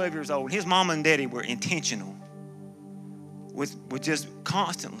probably 12 years old. His mama and daddy were intentional with just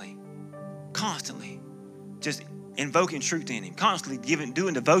constantly just invoking truth in him, constantly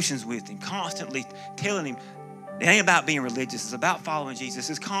doing devotions with him, constantly telling him it ain't about being religious. It's about following Jesus.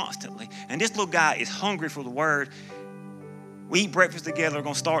 It's constantly. And this little guy is hungry for the word. We eat breakfast together. We're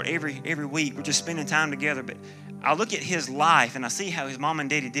going to start every week. We're just spending time together. But I look at his life and I see how his mom and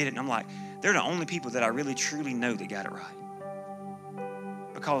daddy did it. And I'm like, they're the only people that I really truly know that got it right.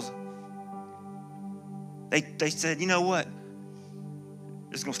 Because they said, you know what?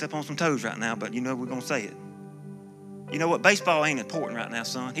 Just going to step on some toes right now, but we're going to say it. You know what? Baseball ain't important right now,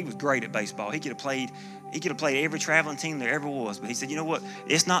 son. He was great at baseball. He could have played every traveling team there ever was. But he said, you know what?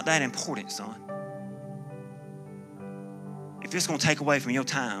 It's not that important, son. If it's going to take away from your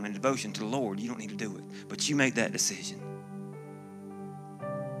time and devotion to the Lord, you don't need to do it. But you make that decision.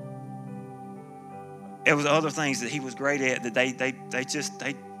 There was other things that he was great at that they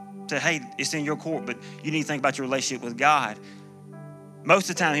said, hey, it's in your court, but you need to think about your relationship with God.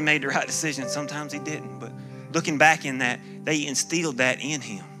 Most of the time he made the right decision. Sometimes he didn't. But looking back in that, they instilled that in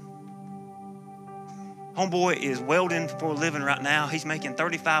him. Homeboy is welding for a living right now. He's making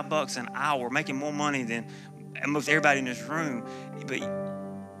 $35 an hour, making more money than almost everybody in this room.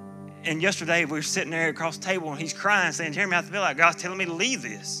 And yesterday we were sitting there across the table and he's crying, saying, Jeremy, I feel like God's telling me to leave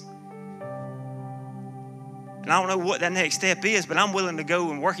this. And I don't know what that next step is, but I'm willing to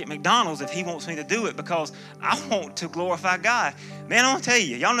go and work at McDonald's if he wants me to do it because I want to glorify God. Man, I want to tell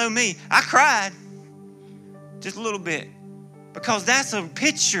you, y'all know me. I cried just a little bit because that's a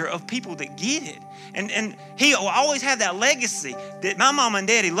picture of people that get it. And he will always have that legacy that my mom and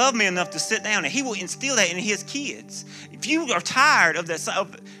daddy love me enough to sit down, and he will instill that in his kids. If you are tired of that,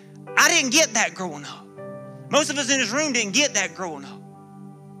 I didn't get that growing up. Most of us in this room didn't get that growing up.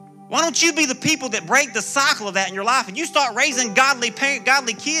 Why don't you be the people that break the cycle of that in your life and you start raising godly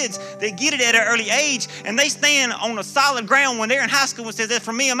kids that get it at an early age and they stand on a solid ground when they're in high school and says, that's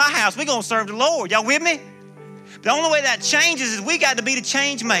for me and my house, we're going to serve the Lord. Y'all with me? The only way that changes is we got to be the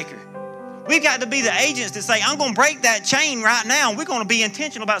change maker. We've got to be the agents that say, I'm going to break that chain right now. And we're going to be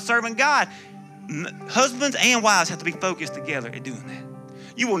intentional about serving God. Husbands and wives have to be focused together at doing that.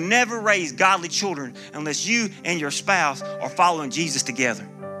 You will never raise godly children unless you and your spouse are following Jesus together.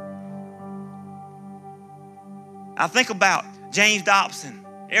 I think about James Dobson.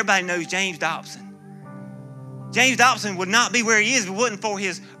 Everybody knows James Dobson. James Dobson would not be where he is if it wasn't for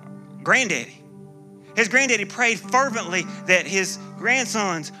his granddaddy. His granddaddy prayed fervently that his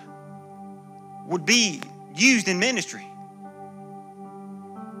grandsons would be used in ministry.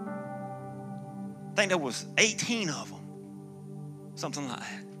 I think there was 18 of them, something like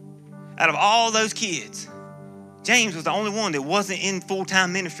that. Out of all those kids, James was the only one that wasn't in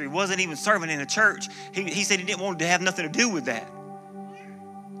full-time ministry, wasn't even serving in a church. He said he didn't want to have nothing to do with that.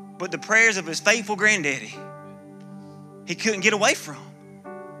 But the prayers of his faithful granddaddy, he couldn't get away from.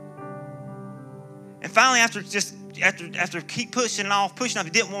 And finally, after keep pushing off, he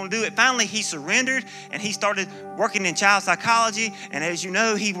didn't want to do it. Finally, he surrendered and he started working in child psychology. And as you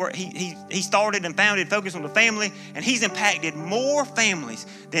know, he started and founded Focus on the Family, and he's impacted more families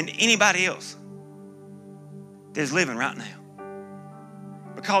than anybody else that's living right now.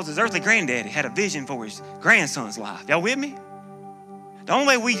 Because his earthly granddaddy had a vision for his grandson's life. Y'all with me? The only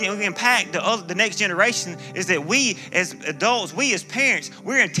way we can impact the next generation is that we as adults, we as parents,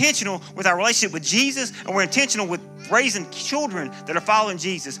 we're intentional with our relationship with Jesus, and we're intentional with raising children that are following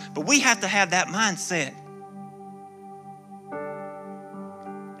Jesus. But we have to have that mindset.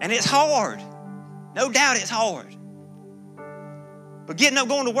 And it's hard. No doubt it's hard. But getting up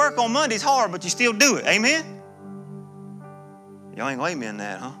going to work on Monday is hard, but you still do it. Amen? Y'all ain't going to amen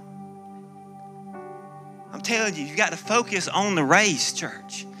that, huh? I'm telling you, you got to focus on the race,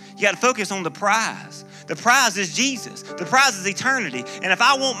 church. You got to focus on the prize. The prize is Jesus. The prize is eternity. And if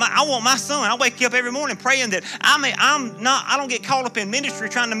I want my son, I wake up every morning praying that I don't get caught up in ministry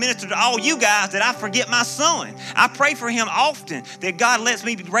trying to minister to all you guys, that I forget my son. I pray for him often, that God lets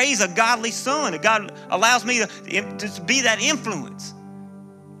me raise a godly son, that God allows me to be that influence.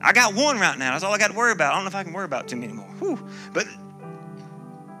 I got one right now. That's all I got to worry about. I don't know if I can worry about too many more. Whew. But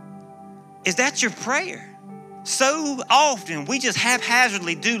is that your prayer? So often we just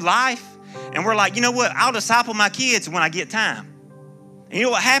haphazardly do life and we're like, you know what? I'll disciple my kids when I get time. And you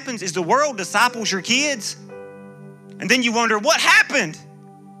know what happens is the world disciples your kids. And then you wonder, what happened?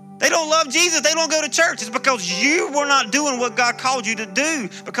 They don't love Jesus. They don't go to church. It's because you were not doing what God called you to do,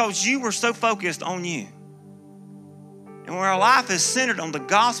 because you were so focused on you. And when our life is centered on the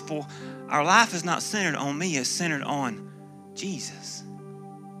gospel, our life is not centered on me. It's centered on Jesus.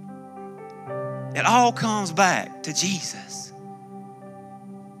 It all comes back to Jesus.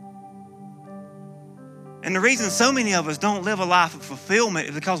 And the reason so many of us don't live a life of fulfillment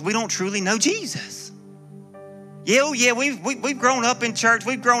is because we don't truly know Jesus. Yeah, we've grown up in church.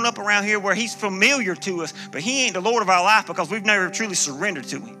 We've grown up around here where he's familiar to us, but he ain't the Lord of our life because we've never truly surrendered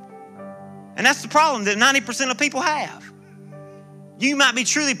to him. And that's the problem that 90% of people have. You might be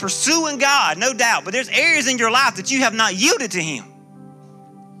truly pursuing God, no doubt, but there's areas in your life that you have not yielded to him.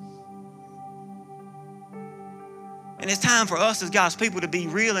 And it's time for us as God's people to be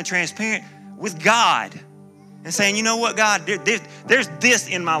real and transparent with God and saying, you know what, God, there's this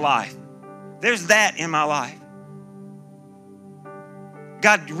in my life. There's that in my life.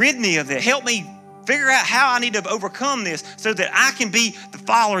 God, rid me of that. Help me figure out how I need to overcome this so that I can be the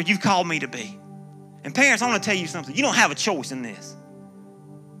follower you've called me to be. And parents, I want to tell you something. You don't have a choice in this.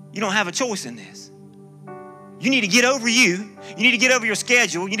 You don't have a choice in this. You need to get over you. You need to get over your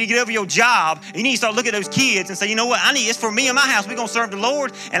schedule. You need to get over your job. And you need to start looking at those kids and say, you know what? It's for me and my house. We're going to serve the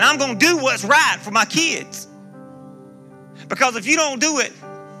Lord, and I'm going to do what's right for my kids. Because if you don't do it,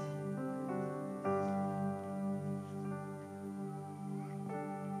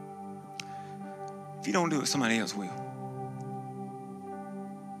 somebody else will.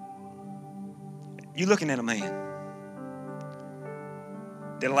 You're looking at a man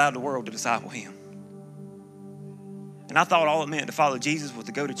that allowed the world to disciple him. And I thought all it meant to follow Jesus was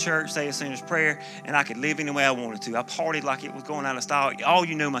to go to church, say a sinner's prayer, and I could live any way I wanted to. I partied like it was going out of style. All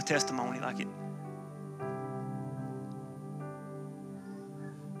you know my testimony like it.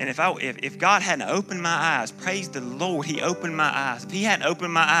 And if God hadn't opened my eyes, praise the Lord, he opened my eyes. If he hadn't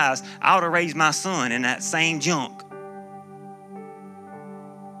opened my eyes, I would have raised my son in that same junk.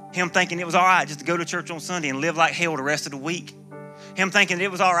 Him thinking it was all right just to go to church on Sunday and live like hell the rest of the week. Him thinking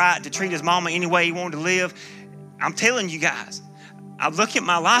it was all right to treat his mama any way he wanted to live. I'm telling you guys, I look at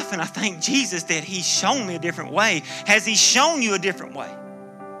my life and I thank Jesus that he's shown me a different way. Has he shown you a different way?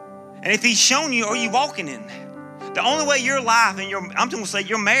 And if he's shown you, are you walking in that? The only way your life and I'm just going to say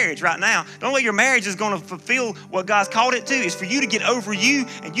your marriage right now, the only way your marriage is going to fulfill what God's called it to is for you to get over you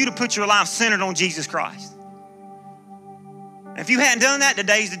and you to put your life centered on Jesus Christ. And if you hadn't done that,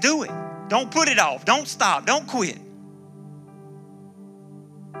 today's to do it. Don't put it off. Don't stop. Don't quit.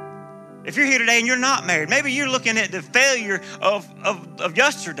 If you're here today and you're not married, maybe you're looking at the failure of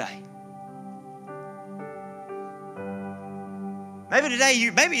yesterday. Maybe today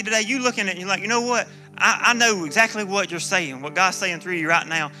you're looking at it and you're like, you know what? I know exactly what you're saying, what God's saying through you right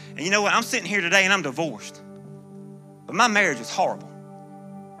now. And you know what? I'm sitting here today and I'm divorced. But my marriage is horrible.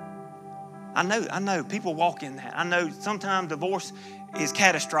 I know people walk in that. I know sometimes divorce is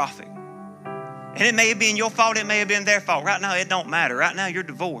catastrophic. And it may have been your fault, it may have been their fault. Right now, it don't matter. Right now, you're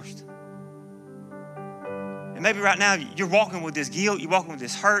divorced. And maybe right now, you're walking with this guilt, you're walking with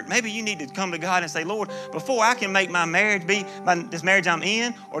this hurt. Maybe you need to come to God and say, Lord, before I can make my marriage be this marriage I'm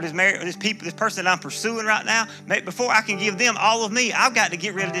in, or this person that I'm pursuing right now, before I can give them all of me, I've got to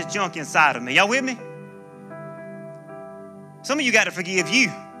get rid of this junk inside of me. Y'all with me? Some of you got to forgive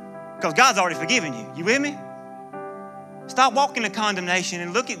you, because God's already forgiven you. You with me? Stop walking in condemnation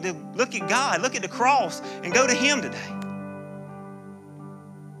and look at God, look at the cross, and go to him today.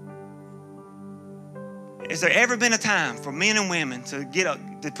 Has there ever been a time for men and women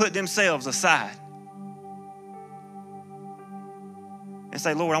to put themselves aside and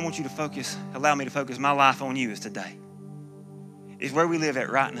say, Lord, I want you to allow me to focus my life on you as today? It's where we live at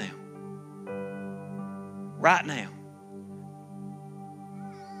right now. Right now.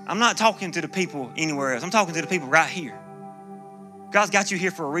 I'm not talking to the people anywhere else. I'm talking to the people right here. God's got you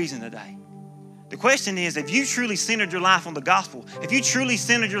here for a reason today. The question is, if you truly centered your life on the gospel, if you truly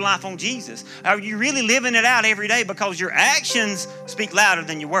centered your life on Jesus, are you really living it out every day? Because your actions speak louder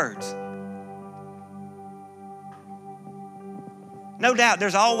than your words. no doubt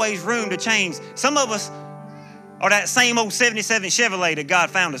there's always room to change. Some of us are that same old 77 Chevrolet that God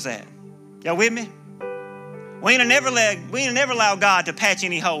found us at. Y'all with me? We ain't never allow God to patch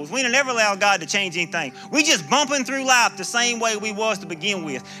any holes. We ain't never allow God to change anything. We just bumping through life the same way we was to begin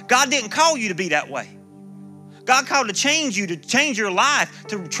with. God didn't call you to be that way. God called to change you, to change your life,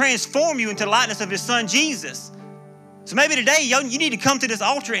 to transform you into the likeness of his son, Jesus. So maybe today you need to come to this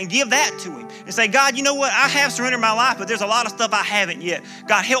altar and give that to him and say, God, you know what? I have surrendered my life, but there's a lot of stuff I haven't yet.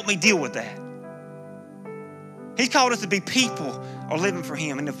 God, help me deal with that. He's called us to be people or living for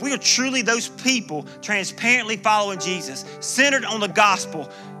him. And if we are truly those people transparently following Jesus, centered on the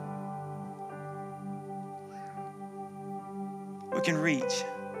gospel, we can reach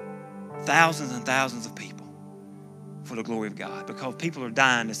thousands and thousands of people for the glory of God, because people are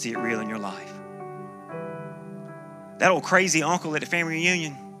dying to see it real in your life. That old crazy uncle at the family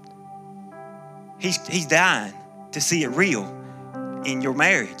reunion, he's dying to see it real in your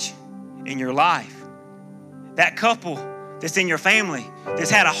marriage, in your life. That couple that's in your family that's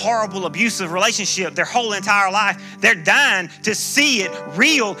had a horrible, abusive relationship their whole entire life, they're dying to see it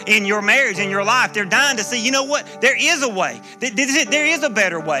real in your marriage, in your life. They're dying to see, you know what? There is a way. There is a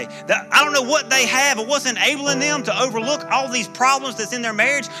better way. I don't know what they have or what's enabling them to overlook all these problems that's in their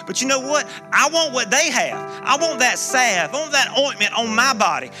marriage, but you know what? I want what they have. I want that salve. I want that ointment on my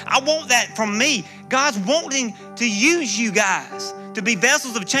body. I want that from me. God's wanting to use you guys to be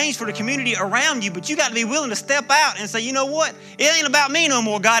vessels of change for the community around you, but you got to be willing to step out and say, you know what? It ain't about me no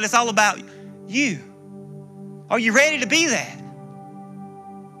more, God. It's all about you. Are you ready to be that?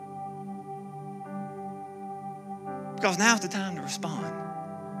 Because now's the time to respond.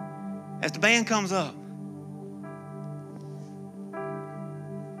 As the band comes up,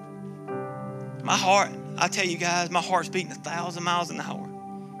 my heart, I tell you guys, my heart's beating 1,000 miles an hour.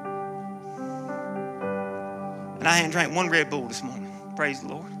 And I hadn't drank one Red Bull this morning. Praise the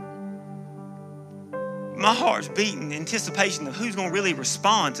Lord. My heart's beating in anticipation of who's going to really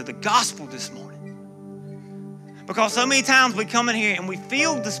respond to the gospel this morning. Because so many times we come in here and we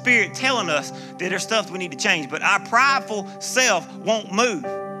feel the Spirit telling us that there's stuff we need to change, but our prideful self won't move.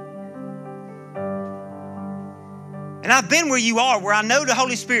 And I've been where you are, where I know the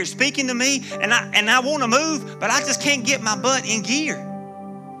Holy Spirit speaking to me, and I want to move, but I just can't get my butt in gear.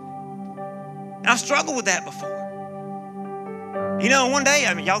 And I've struggled with that before. You know, one day,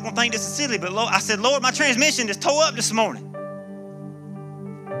 y'all gonna think this is silly, but I said, Lord, my transmission just tore up this morning.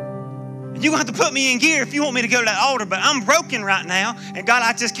 You're gonna have to put me in gear if you want me to go to that altar, but I'm broken right now, and God,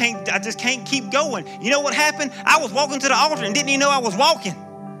 I just can't keep going. You know what happened? I was walking to the altar and didn't even know I was walking.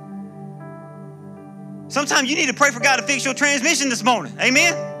 Sometimes you need to pray for God to fix your transmission this morning.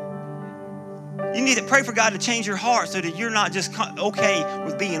 Amen? You need to pray for God to change your heart so that you're not just okay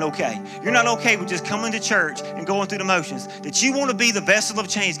with being okay. You're not okay with just coming to church and going through the motions. That you want to be the vessel of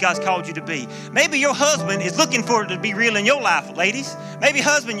change God's called you to be. Maybe your husband is looking for it to be real in your life, ladies. Maybe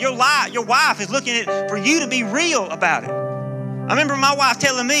husband, your wife is looking for you to be real about it. I remember my wife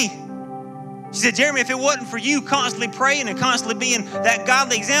telling me, she said, Jeremy, if it wasn't for you constantly praying and constantly being that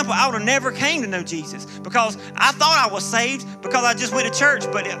godly example, I would have never came to know Jesus, because I thought I was saved because I just went to church,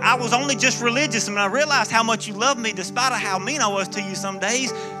 but I was only just religious. And when I realized how much you loved me, despite of how mean I was to you some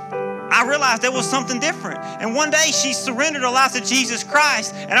days, I realized there was something different. And one day she surrendered her life to Jesus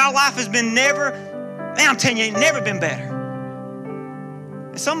Christ, and our life has been I'm telling you, never been better.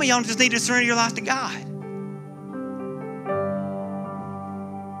 And some of y'all just need to surrender your life to God.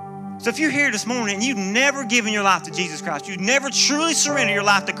 So if you're here this morning and you've never given your life to Jesus Christ, you've never truly surrendered your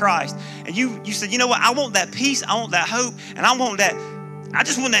life to Christ, and you said, you know what, I want that peace, I want that hope, and I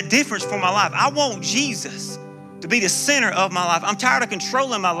just want that difference for my life. I want Jesus to be the center of my life. I'm tired of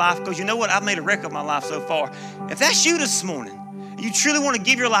controlling my life because you know what, I've made a wreck of my life so far. If that's you this morning, and you truly want to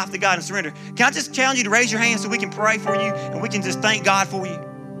give your life to God and surrender, can I just challenge you to raise your hand so we can pray for you and we can just thank God for you?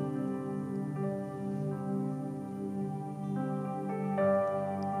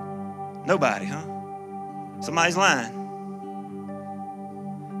 Nobody, huh? Somebody's lying.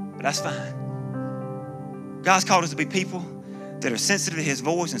 But that's fine. God's called us to be people that are sensitive to his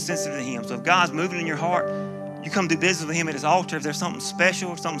voice and sensitive to him. So if God's moving in your heart, you come do business with him at his altar. If there's something special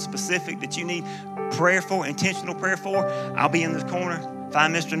or something specific that you need prayer for, intentional prayer for, I'll be in this corner.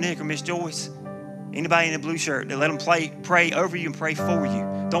 Find Mr. Nick or Miss Joyce, anybody in a blue shirt. They let them pray over you and pray for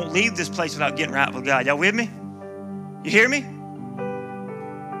you. Don't leave this place without getting right with God. Y'all with me? You hear me?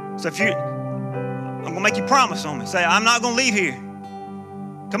 So I'm going to make you promise on me. Say, I'm not going to leave here.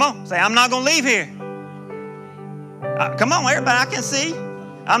 Come on. Say, I'm not going to leave here. Come on, everybody. I can see.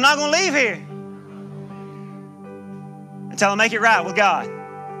 I'm not going to leave here until I make it right with God.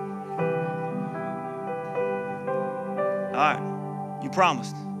 All right.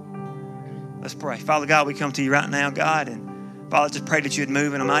 promised. Let's pray. Father God, we come to you right now, God, and Father, just pray that you would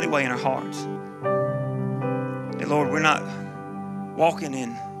move in a mighty way in our hearts. And Lord, we're not walking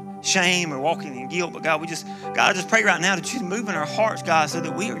in shame or walking in guilt, but God, I just pray right now that you move in our hearts, God, so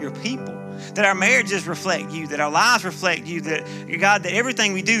that we are your people. That our marriages reflect you, that our lives reflect you, that, God, that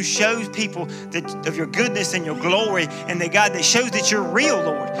everything we do shows people of your goodness and your glory, and that, God, that shows that you're real,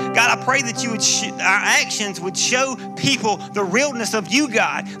 Lord. God, I pray that you would our actions would show people the realness of you,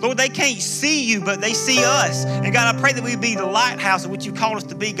 God. Lord, they can't see you, but they see us. And God, I pray that we be the lighthouse of which you called us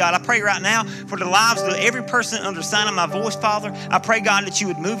to be, God. I pray right now for the lives of every person under the sound of my voice, Father. I pray, God, that you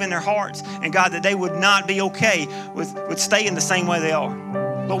would move in their hearts, and God, that they would not be okay with staying the same way they are.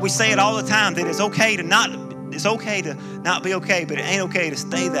 Lord, we say it all the time that it's okay to not be okay, but it ain't okay to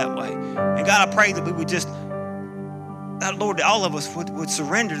stay that way. And God, I pray that we would just, Lord, that all of us would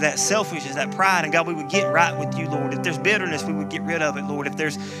surrender that selfishness, that pride, and God, we would get right with you, Lord. If there's bitterness, we would get rid of it, Lord. If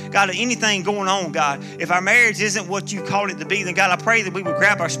there's, God, anything going on, God, if our marriage isn't what you called it to be, then God, I pray that we would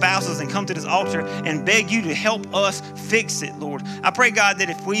grab our spouses and come to this altar and beg you to help us fix it, Lord. I pray, God, that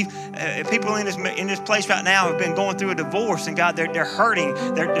if people in this place right now have been going through a divorce, and God, they're hurting,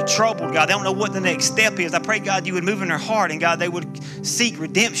 they're troubled, God, they don't know what the next step is. I pray, God, you would move in their heart, and God, they would seek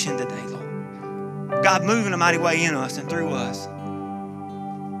redemption today, Lord. God, move in a mighty way in us and through us.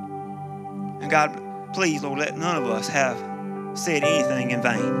 And God, please, Lord, let none of us have said anything in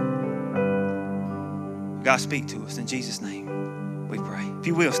vain. God, speak to us in Jesus' name, we pray. If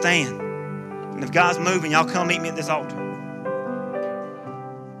you will, stand. And if God's moving, y'all come meet me at this altar.